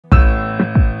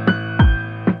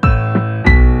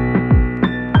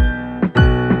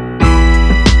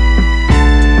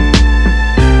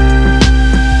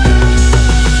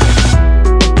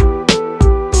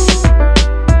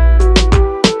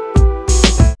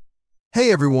Hey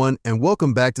everyone, and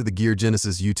welcome back to the Gear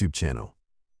Genesis YouTube channel.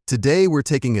 Today we're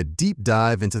taking a deep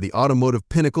dive into the automotive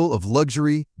pinnacle of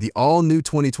luxury, the all-new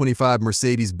 2025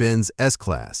 Mercedes-Benz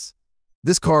S-Class.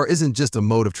 This car isn't just a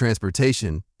mode of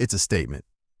transportation, it's a statement.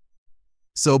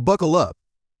 So buckle up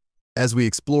as we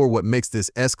explore what makes this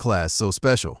S-Class so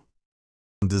special.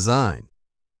 Design.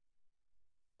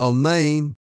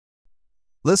 Unveiling.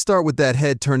 Let's start with that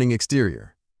head-turning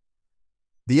exterior.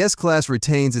 The S-Class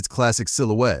retains its classic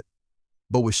silhouette,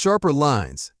 but with sharper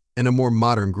lines and a more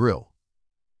modern grille.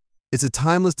 It's a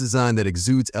timeless design that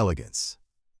exudes elegance.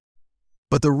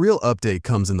 But the real update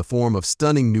comes in the form of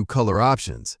stunning new color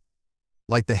options,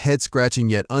 like the head-scratching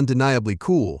yet undeniably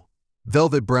cool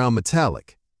velvet brown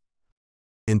metallic.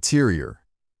 Interior.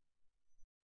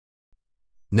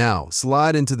 Now,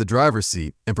 slide into the driver's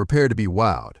seat and prepare to be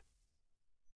wowed.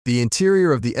 The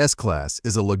interior of the S-Class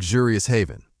is a luxurious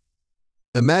haven.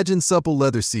 Imagine supple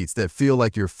leather seats that feel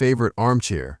like your favorite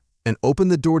armchair, and open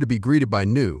the door to be greeted by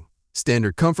new,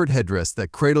 standard comfort headrests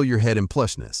that cradle your head in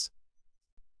plushness.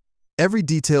 Every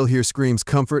detail here screams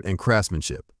comfort and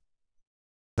craftsmanship.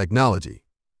 Technology.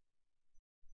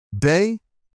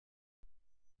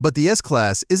 But the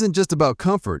S-Class isn't just about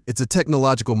comfort, it's a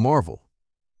technological marvel.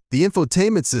 The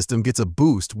infotainment system gets a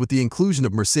boost with the inclusion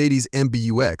of Mercedes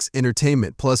MBUX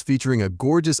Entertainment Plus, featuring a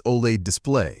gorgeous OLED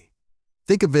display.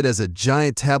 Think of it as a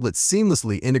giant tablet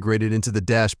seamlessly integrated into the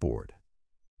dashboard.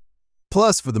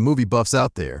 Plus, for the movie buffs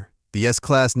out there, the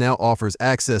S-Class now offers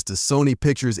access to Sony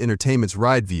Pictures Entertainment's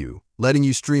Ride View, letting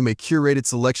you stream a curated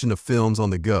selection of films on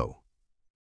the go.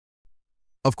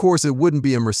 Of course, it wouldn't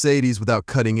be a Mercedes without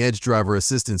cutting-edge driver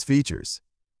assistance features.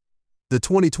 The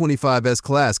 2025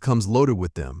 S-Class comes loaded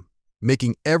with them,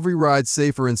 making every ride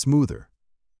safer and smoother.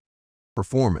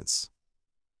 Performance.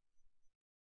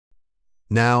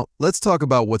 Now, let's talk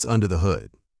about what's under the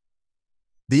hood.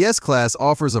 The S-Class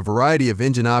offers a variety of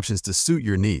engine options to suit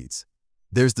your needs.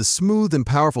 There's the smooth and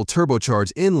powerful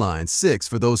turbocharged inline-six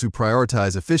for those who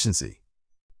prioritize efficiency.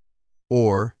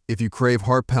 Or, if you crave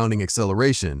heart-pounding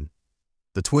acceleration,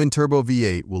 the twin-turbo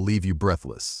V8 will leave you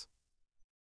breathless.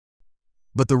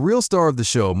 But the real star of the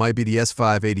show might be the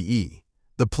S580e,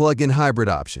 the plug-in hybrid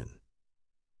option.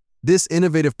 This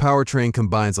innovative powertrain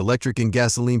combines electric and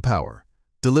gasoline power,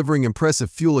 delivering impressive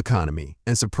fuel economy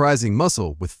and surprising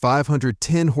muscle with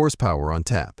 510 horsepower on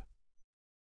tap.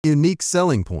 Unique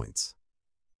selling points.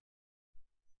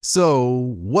 So,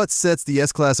 what sets the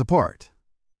S-Class apart?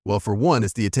 Well, for one,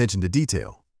 it's the attention to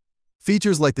detail.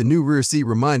 Features like the new rear seat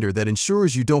reminder that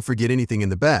ensures you don't forget anything in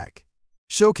the back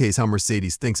showcase how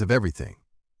Mercedes thinks of everything.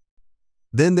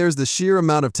 Then there's the sheer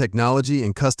amount of technology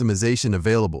and customization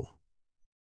available.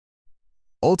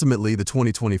 Ultimately, the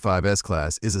 2025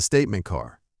 S-Class is a statement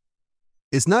car.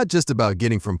 It's not just about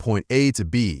getting from point A to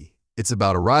B, it's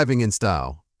about arriving in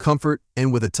style, comfort,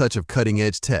 and with a touch of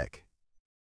cutting-edge tech.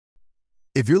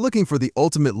 If you're looking for the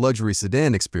ultimate luxury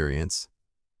sedan experience,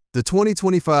 the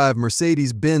 2025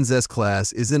 Mercedes-Benz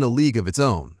S-Class is in a league of its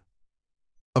own.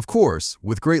 Of course,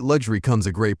 with great luxury comes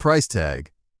a great price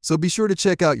tag, so be sure to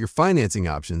check out your financing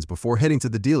options before heading to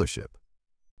the dealership.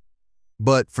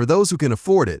 But for those who can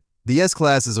afford it, the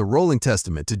S-Class is a rolling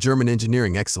testament to German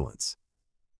engineering excellence.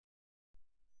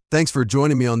 Thanks for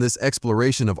joining me on this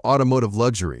exploration of automotive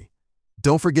luxury.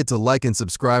 Don't forget to like and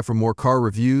subscribe for more car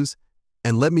reviews,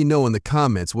 and let me know in the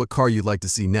comments what car you'd like to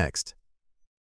see next.